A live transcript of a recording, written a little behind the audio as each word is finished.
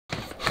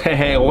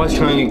Hey, what's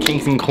going on, you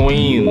kings and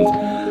queens?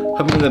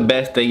 Hope you're the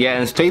best day yet,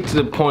 and straight to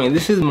the point.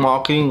 This is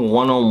marketing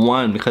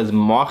 101 because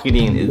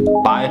marketing is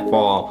by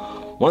far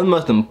one of the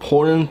most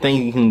important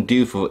things you can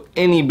do for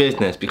any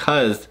business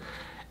because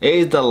it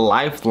is the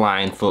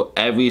lifeline for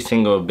every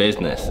single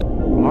business.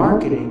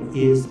 Marketing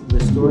is the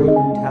story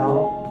you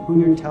tell,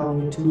 who you're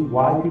telling it to,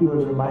 why people are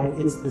going to buy it.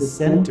 It's the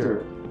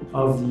center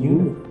of the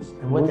universe.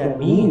 And what that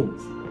means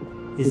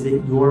is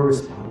that you're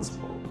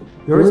responsible.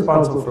 You're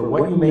responsible for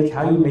what you make,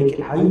 how you make it,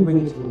 how you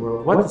bring it to the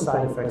world, what the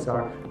side effects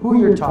are, who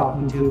you're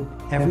talking to.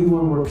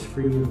 Everyone works for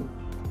you.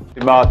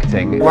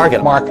 Marketing.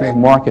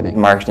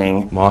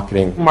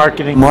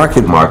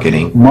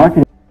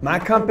 My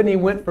company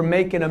went from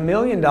making $1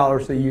 million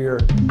a year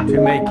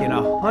to making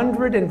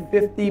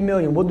 $150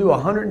 million. We'll do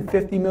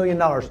 $150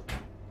 million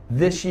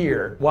this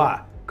year.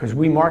 Why? Because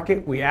we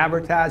market, we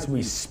advertise,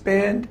 we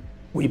spend,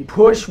 we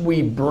push,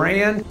 we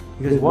brand.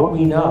 Because what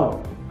we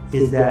know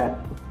is that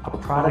a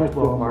product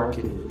well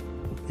marketed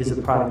is a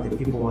product that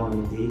people want to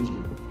engage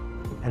in.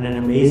 And an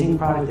amazing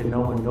product that no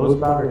one knows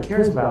about or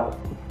cares about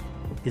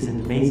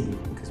isn't amazing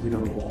because we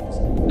don't get to use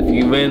it. If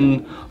you've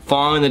been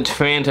following the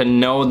trend to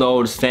know the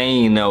old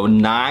saying,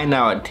 9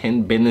 out of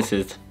 10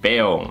 businesses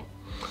fail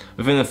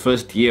within the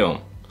first year.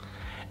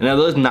 And of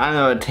those 9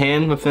 out of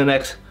 10 within the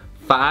next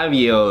 5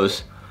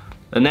 years,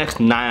 the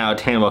next 9 out of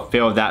 10 will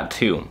fail that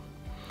too.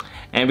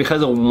 And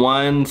because of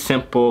one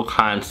simple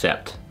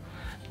concept.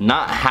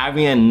 Not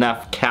having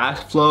enough cash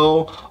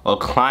flow or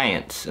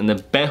clients, and the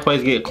best way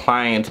to get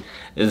clients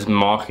is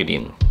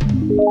marketing.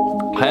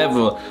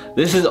 However,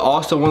 this is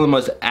also one of the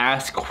most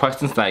asked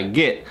questions that I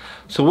get.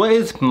 So what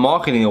is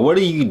marketing, or what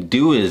do you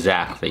do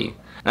exactly?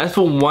 And that's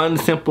for one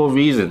simple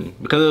reason,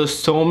 because there's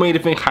so many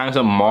different kinds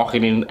of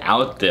marketing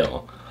out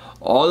there.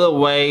 All the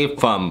way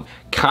from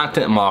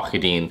content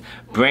marketing,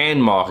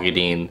 brand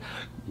marketing,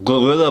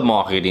 guerrilla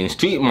marketing,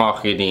 street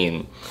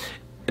marketing,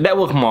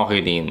 network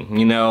marketing,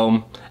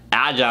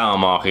 agile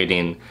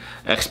marketing,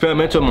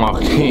 experimental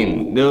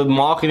marketing. There's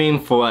marketing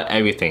for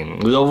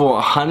everything. There's over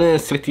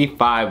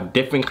 165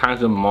 different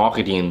kinds of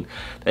marketing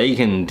that you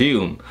can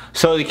do.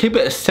 So to keep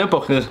it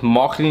simple, because it's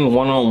marketing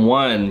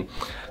 101,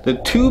 the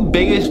two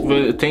biggest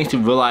things to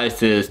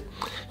realize is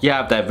you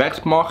have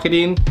direct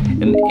marketing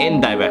and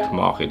indirect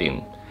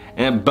marketing.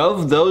 And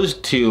above those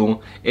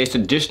two is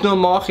traditional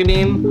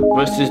marketing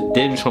versus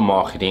digital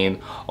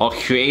marketing, or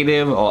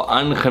creative or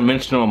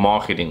unconventional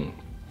marketing.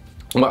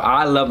 What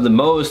I love the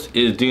most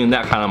is doing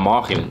that kind of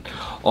marketing,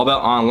 all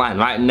about online.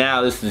 Right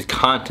now, this is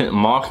content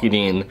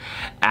marketing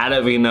out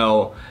of,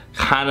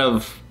 kind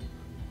of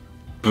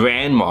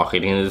brand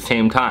marketing at the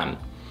same time.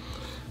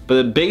 But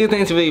the biggest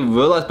thing to really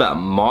realize about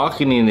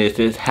marketing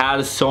is how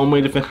there's so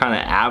many different kind of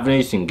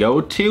avenues you can go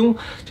to.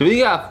 So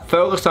you gotta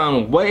focus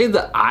on what is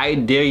the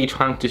idea you're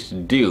trying to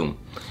do.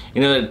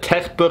 The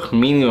textbook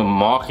meaning of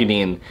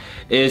marketing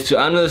is to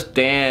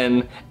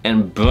understand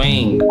and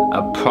bring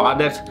a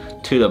product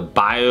to the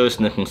buyers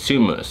and the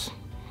consumers.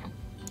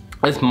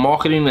 It's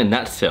marketing in a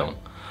nutshell.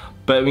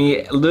 But when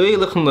you really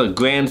look in the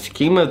grand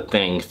scheme of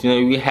things,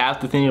 you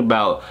have to think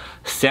about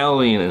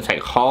selling and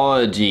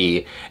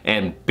psychology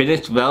and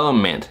business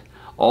development.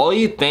 All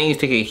these things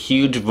take a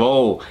huge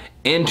role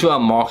into our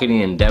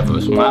marketing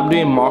endeavors. When I'm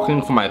doing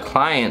marketing for my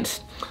clients,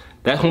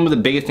 that's one of the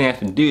biggest things I have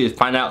to do is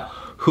find out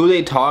who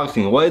they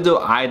targeting, what is their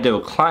ideal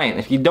client.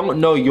 If you don't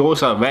know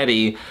yours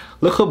already,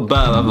 look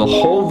above. I have a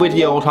whole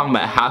video talking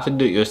about how to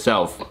do it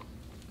yourself.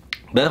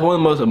 That's one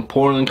of the most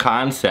important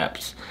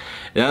concepts,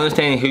 is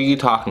understanding who you're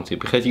talking to,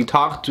 because you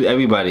talk to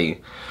everybody,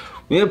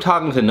 we end up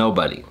talking to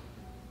nobody.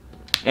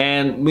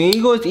 And when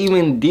you go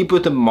even deeper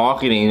to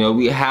marketing,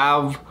 we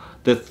have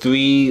the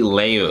 3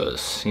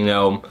 layers.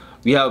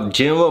 We have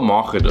general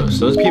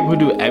marketers, those people who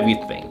do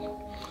everything.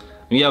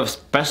 You have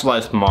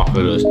specialized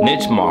marketers,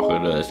 niche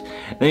marketers,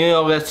 and then you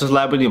have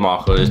celebrity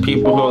marketers,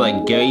 people who are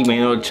like Gary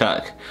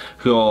Vaynerchuk,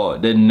 who are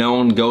the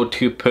known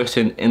go-to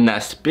person in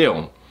that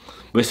spiel.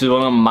 Which is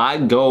one of my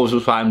goals,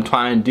 which is why I'm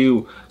trying to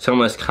do some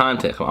of this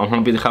content. I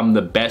want to become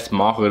the best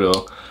marketer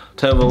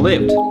to ever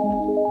lived.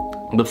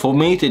 But for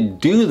me to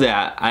do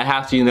that, I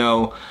have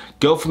to,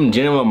 go from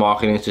general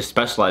marketing to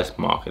specialized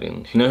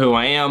marketing. You know who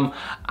I am?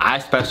 I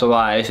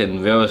specialize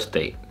in real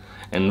estate.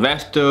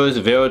 Investors,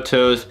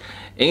 realtors,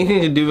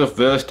 anything to do with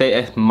real estate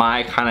is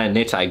my kind of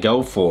niche I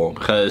go for,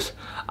 because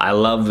I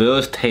love real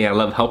estate, I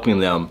love helping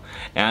them,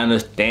 and I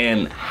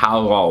understand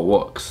how it all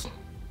works.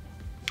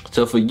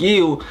 So for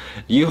you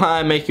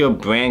want to make your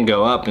brand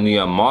go up and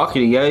your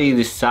marketing, you gotta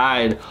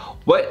decide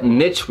what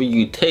niche will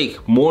you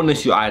take more than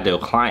your ideal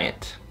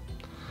client.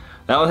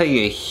 That will take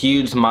you a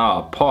huge mile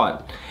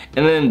apart.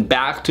 And then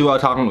back to what I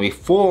was talking about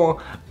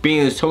before,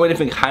 being there's so many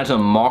different kinds of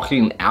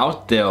marketing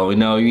out there.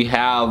 You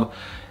have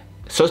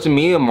social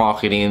media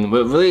marketing,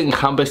 but it really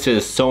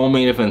encompasses so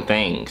many different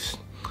things.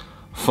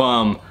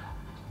 From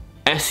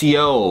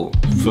SEO,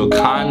 for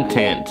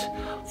content,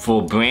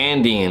 for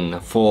branding,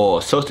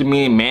 for social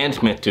media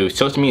management, to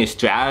social media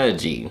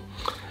strategy.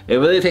 It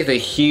really takes a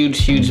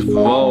huge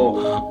role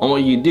on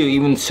what you do,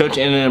 even search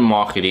engine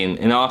marketing,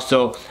 and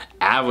also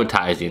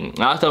advertising.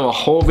 I also have a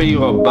whole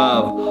video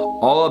above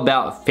all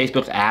about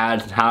Facebook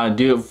ads and how to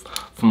do it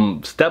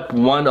from step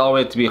 1 all the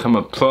way to become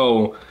a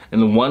pro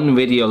in one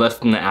video less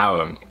than an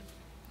hour.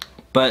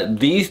 But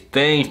these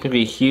things make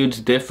a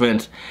huge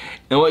difference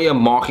in what your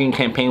marketing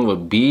campaign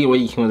would be, what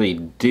you can really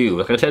do.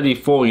 Like I said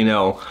before, you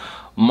know,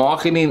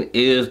 marketing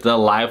is the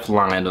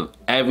lifeline of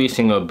every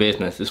single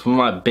business. It's one of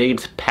my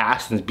biggest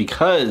passions,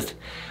 because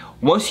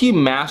once you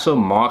master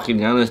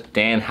marketing and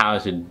understand how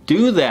to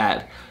do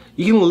that,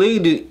 you can literally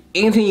do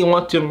anything you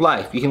want to in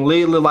life. You can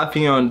literally live life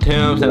in your own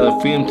terms and have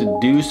the freedom to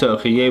do so,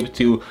 because you're able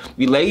to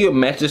relay your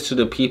message to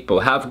the people,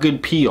 have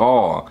good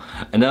PR,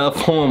 another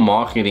form of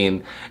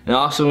marketing, and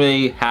also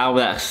really have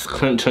that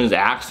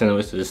transaction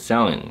which is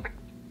selling.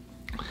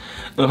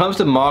 When it comes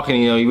to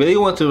marketing, you know, you really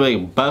want to really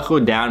buckle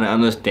down and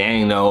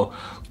understand, you know,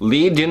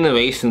 lead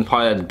generation is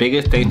probably the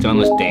biggest thing to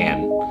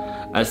understand,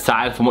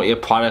 aside from what your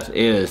product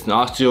is, and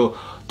also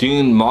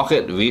doing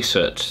market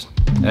research.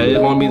 That is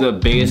going to be the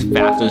biggest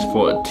factors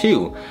for it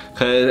too,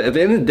 because at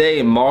the end of the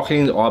day,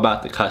 marketing is all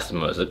about the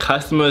customers. The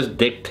customers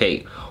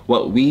dictate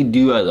what we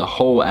do as a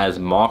whole as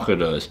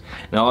marketers,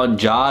 and our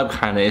job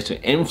kind of is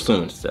to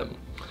influence them.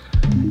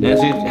 And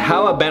so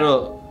how a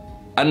better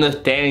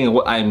understanding of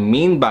what I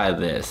mean by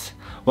this,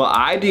 what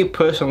I do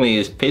personally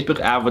is Facebook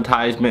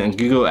advertisement and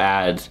Google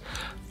ads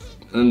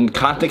and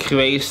content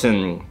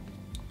creation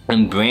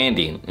and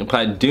branding. And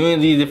by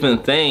doing these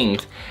different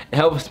things, it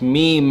helps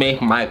me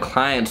make my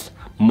clients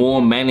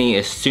more money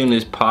as soon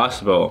as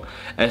possible,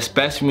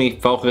 especially when we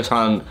focus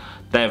on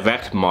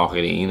direct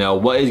marketing. You know,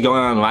 what is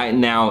going on right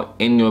now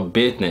in your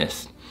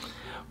business,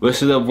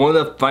 which is one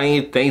of the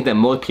funny things that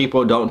most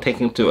people don't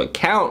take into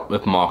account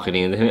with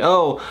marketing. They think,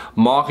 oh,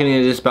 marketing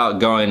is just about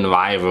going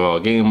viral or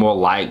getting more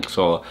likes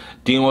or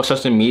doing more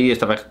social media,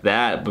 stuff like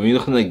that. But when you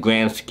look in the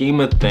grand scheme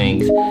of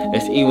things,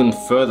 it's even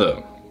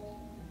further.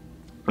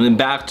 And then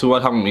back to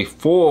what I was talking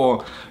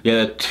before, you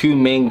have the two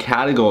main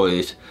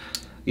categories.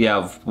 You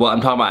have what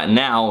I'm talking about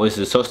now, which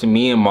is social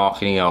media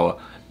marketing or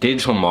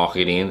digital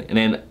marketing, and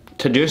then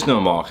traditional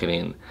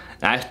marketing.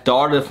 And I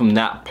started from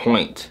that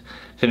point.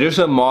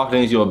 Traditional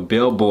marketing is your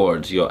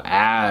billboards, your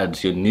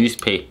ads, your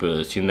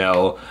newspapers, you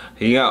know,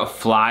 you got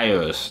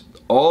flyers.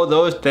 All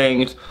those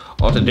things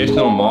are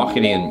traditional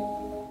marketing.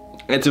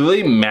 It's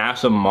really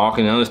massive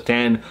marketing.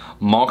 Understand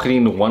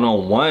marketing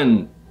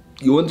 101.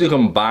 You want to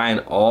combine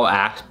all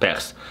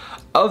aspects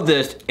of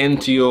this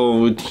into your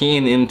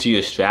routine, into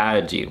your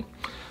strategy.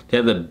 To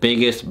have the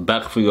biggest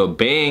buck for your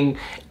bang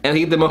and to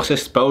get the most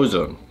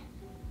exposure.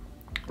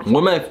 One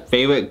of my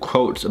favorite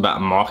quotes about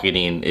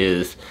marketing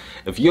is,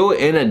 if you're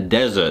in a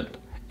desert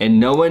and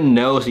no one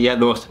knows that you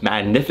have the most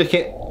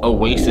magnificent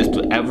oasis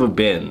to ever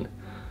been,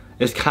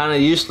 it's kind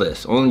of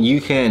useless. Only you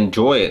can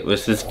enjoy it,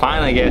 which is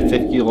fine, I guess,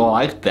 if you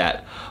like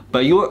that.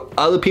 But you want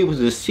other people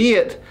to see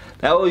it.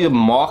 That's where your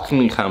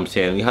marketing comes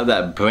in. You have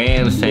that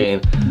brand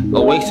saying,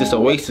 Oasis,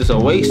 Oasis,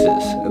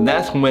 Oasis. And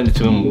that's when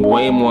it's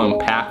way more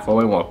impactful,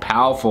 way more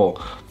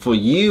powerful for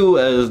you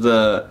as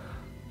the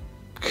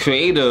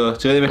creator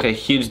to really make a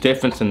huge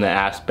difference in that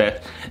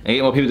aspect and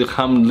get more people to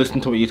come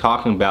listen to what you're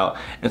talking about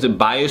and to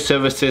buy your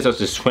services or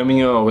to swim in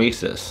your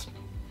oasis.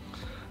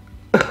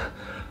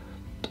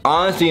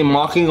 Honestly,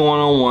 marketing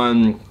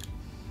 101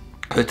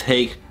 could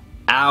take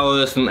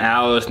hours and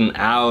hours and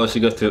hours to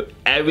go through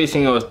every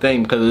single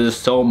thing because there's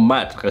so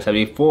much. Like I said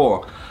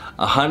before,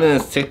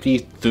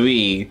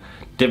 163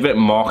 different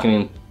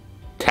marketing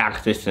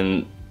tactics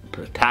and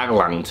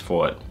taglines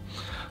for it.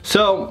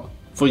 So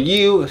for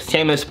you,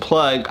 shameless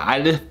plug,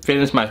 I just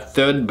finished my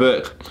 3rd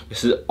book.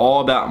 This is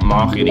all about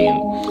marketing.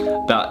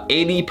 About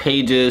 80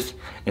 pages,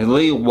 and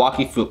really walk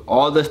you through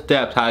all the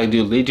steps, how to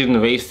do lead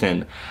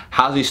generation,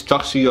 how to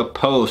structure your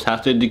posts, how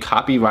to do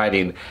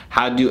copywriting,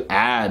 how to do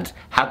ads,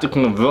 how to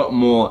convert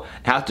more,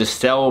 and how to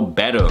sell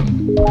better.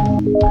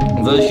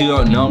 For those who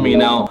don't know me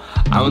now,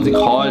 I went to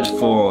college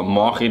for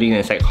marketing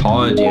and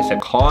psychology is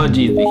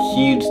a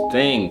huge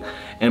thing.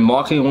 And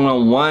marketing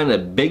 101, a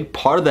big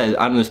part of that is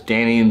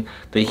understanding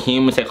the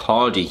human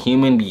psychology,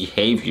 human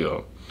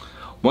behavior.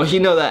 Once you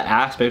know that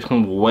aspect, it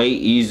becomes way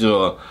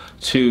easier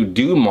to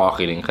do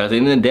marketing. Because at the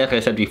end of the day, like I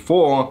said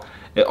before,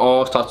 it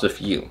all starts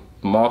with you.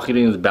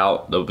 Marketing is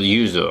about the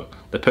user,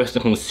 the person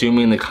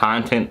consuming the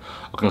content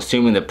or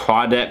consuming the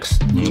products,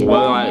 whatever it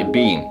might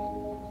be.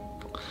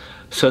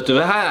 So to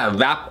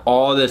wrap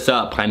all this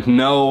up, I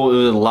know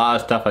there's a lot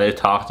of stuff I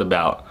just talked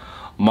about.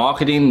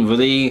 Marketing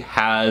really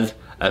has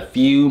a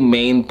few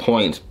main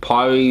points,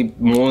 probably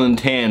more than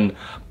 10,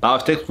 but I'll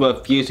stick with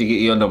a few to get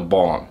you on the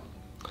ball.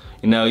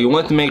 You know, you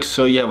want to make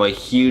sure you have a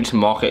huge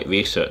market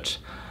research.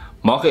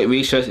 Market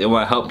research, it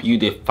will help you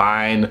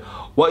define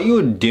what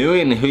you're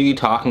doing and who you're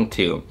talking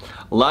to.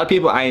 A lot of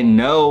people I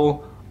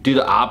know do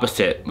the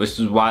opposite, which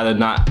is why they're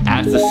not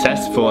as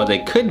successful as they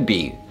could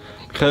be.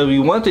 Because what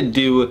you want to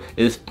do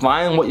is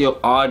find what your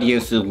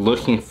audience is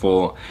looking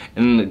for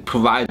and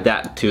provide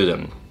that to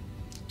them.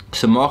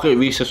 So market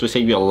research will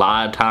save you a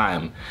lot of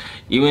time.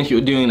 Even if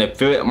you're doing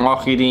affiliate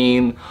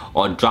marketing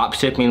or drop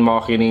shipping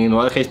marketing,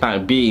 whatever the case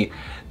might be,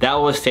 that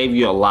will save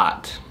you a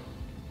lot.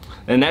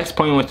 The next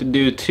point you want to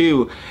do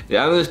too is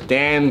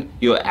understand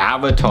your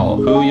avatar,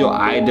 who your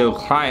ideal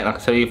client. Like I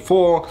said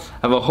before, I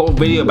have a whole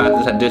video about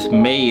this I just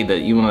made that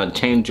you want to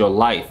change your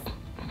life.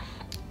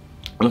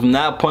 And from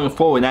that point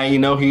forward, now you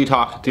know who you're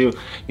talking to.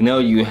 You know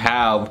you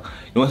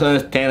want to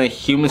understand the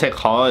human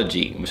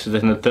psychology, which is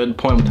the third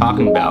point I'm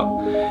talking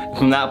about. And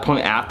from that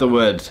point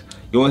afterwards,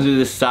 you want to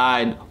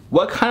decide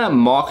what kind of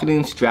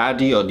marketing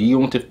strategy or do you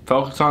want to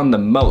focus on the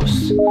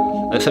most.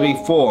 Like I said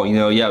before,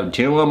 you have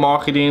general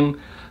marketing,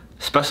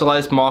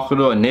 specialized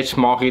marketer or niche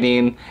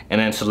marketing, and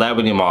then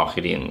celebrity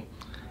marketing.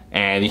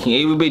 And you can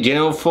either be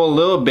general for a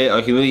little bit or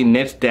you can really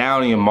niche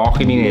down in your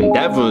marketing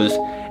endeavors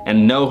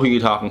and know who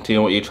you're talking to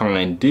and what you're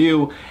trying to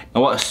do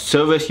and what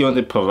service you want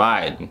to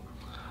provide.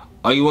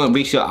 Or you want to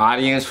reach your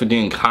audience for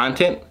doing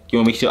content, you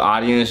want to reach your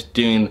audience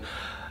doing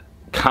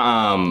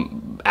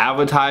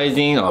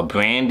advertising or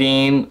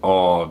branding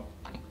or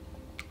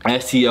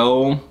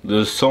SEO.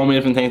 There's so many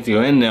different things to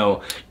go in there,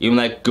 even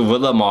like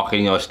guerrilla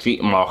marketing or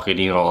street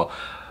marketing or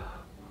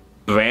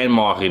brand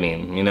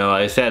marketing.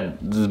 Like I said,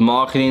 there's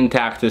marketing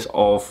tactics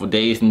all for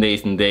days and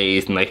days and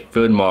days, and like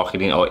field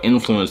marketing or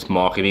influence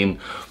marketing,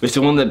 which is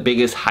one of the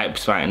biggest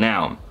hypes right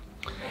now.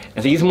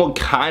 And to give some more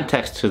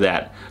context to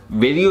that,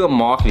 video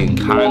marketing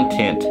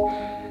content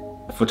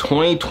for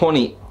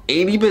 2020,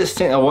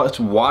 80% of what's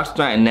watched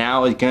right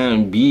now is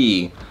going to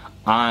be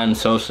on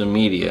social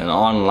media and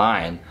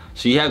online.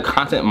 So you have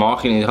content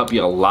marketing to help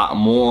you a lot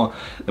more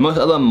than most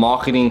other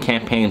marketing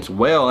campaigns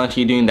will, unless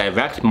you're doing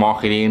direct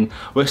marketing,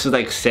 which is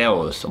like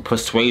sales or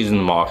persuasion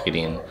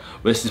marketing,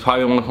 which is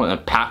probably one of the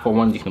impactful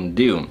ones you can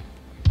do.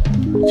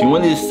 So you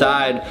want to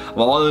decide of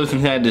all those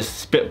things that I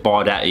just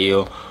spitballed at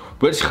you,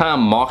 which kind of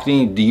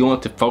marketing do you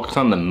want to focus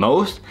on the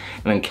most,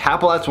 and then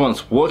capitalize on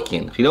what's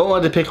working. If you don't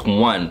want to pick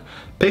one,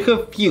 pick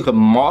a few, because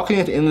marketing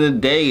at the end of the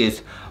day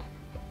is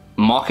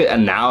market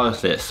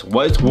analysis.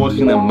 What's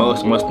working the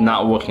most and what's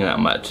not working that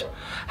much.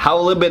 Have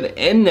a little bit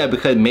in there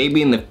because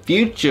maybe in the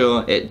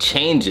future it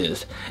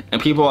changes and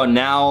people are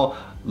now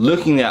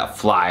looking at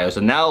flyers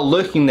and now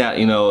looking at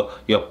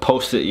your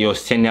posts that you're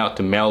sending out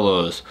to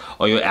mailers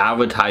or you're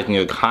advertising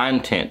your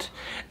content,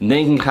 and then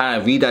you can kind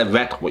of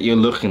redirect what you're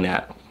looking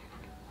at.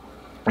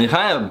 And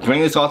kind of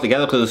bring this all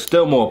together because there's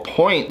still more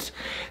points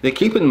to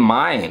keep in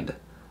mind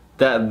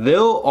that there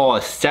are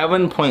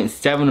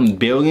 7.7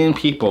 billion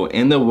people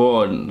in the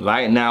world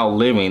right now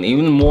living,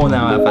 even more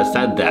now if I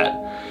said that.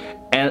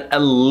 And at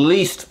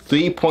least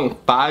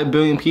 3.5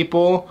 billion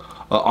people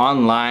are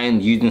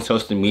online using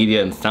social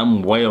media in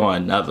some way or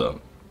another.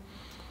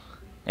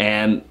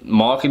 And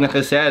marketing, like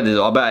I said, is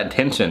all about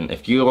attention.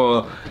 If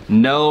you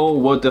know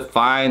what to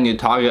find your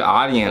target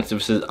audience,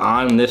 which is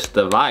on this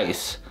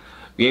device,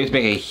 you're able to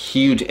make a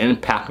huge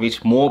impact,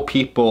 reach more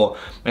people,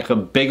 make a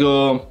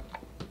bigger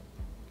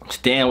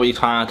stand what you're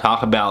trying to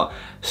talk about,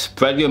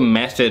 spread your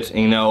message,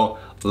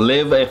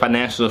 live a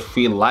financial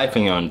free life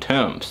in your own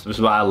terms. This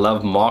is why I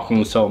love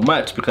marketing so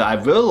much, because I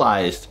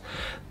realized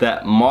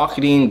that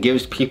marketing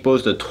gives people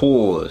the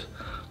tools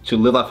to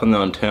live life on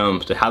their own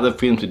terms, to have the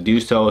freedom to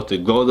do so, to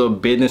grow their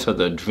business or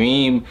their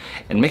dream,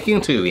 and make it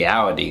into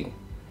reality.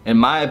 In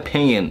my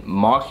opinion,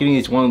 marketing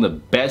is one of the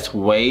best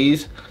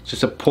ways to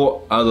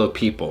support other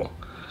people.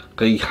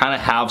 Because you kind of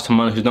have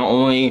someone who's not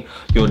only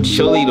your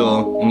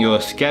cheerleader in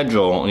your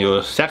schedule, in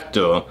your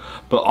sector,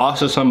 but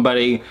also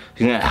somebody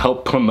who's going to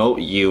help promote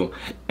you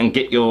and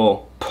get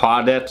your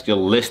product, your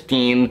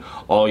listing,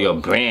 or your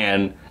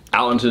brand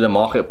out into the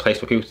marketplace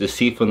for people to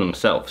see for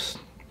themselves.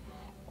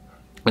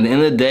 At the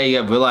end of the day, you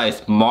have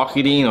realized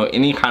marketing or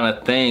any kind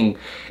of thing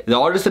is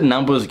all just a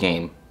numbers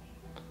game.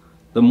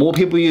 The more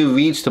people you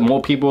reach, the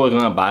more people are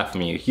going to buy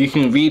from you. You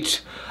can reach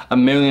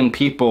 1 million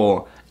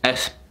people,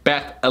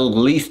 expect at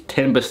least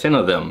 10%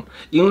 of them.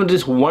 Even if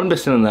just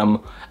 1% of them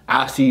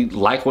actually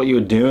like what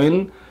you're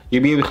doing,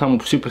 you'll be able to become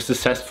super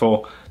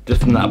successful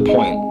just from that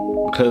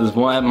point. Because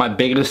one of my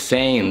biggest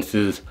sayings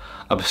is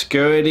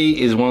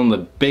obscurity is one of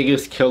the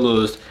biggest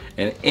killers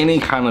in any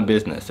kind of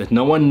business. If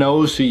no one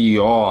knows who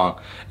you are,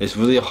 it's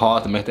really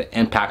hard to make the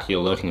impact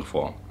you're looking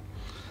for.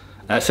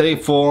 As I said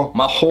before,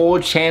 my whole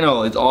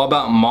channel is all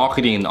about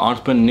marketing,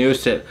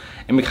 entrepreneurship,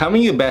 and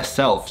becoming your best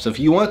self. So if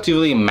you want to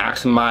really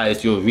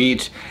maximize your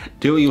reach,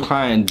 do what you're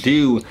trying to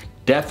do,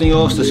 definitely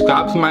go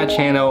subscribe to my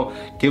channel,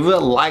 give it a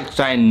like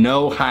so I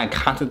know what kind of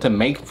content to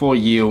make for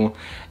you,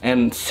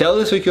 and share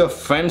this with your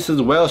friends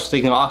as well so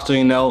they can also,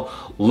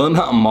 learn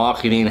about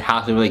marketing,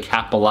 how to really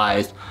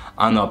capitalize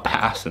on their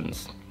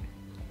passions.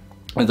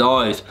 As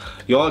always,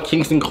 you're all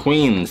kings and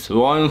queens,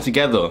 we're all in this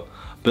together,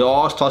 but it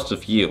all starts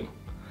with you.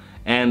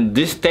 And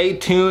just stay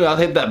tuned, I'll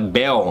hit that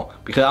bell,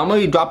 because I'm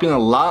going to be dropping a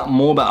lot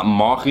more about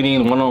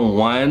marketing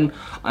one-on-one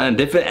on a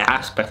different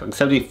aspect. Like I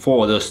said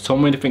before, there's so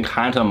many different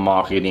kinds of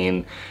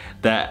marketing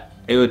that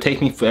it would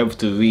take me forever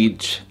to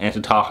reach and to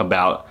talk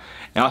about.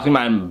 And also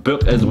my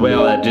book as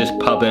well that I just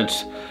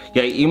published.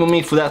 Yeah, email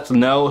me for that to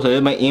know, so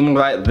there's my email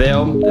right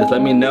there. Just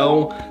let me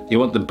know you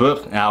want the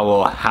book, and I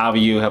will have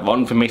you have all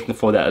information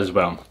for that as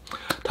well.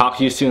 Talk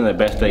to you soon, the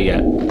best day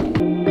yet.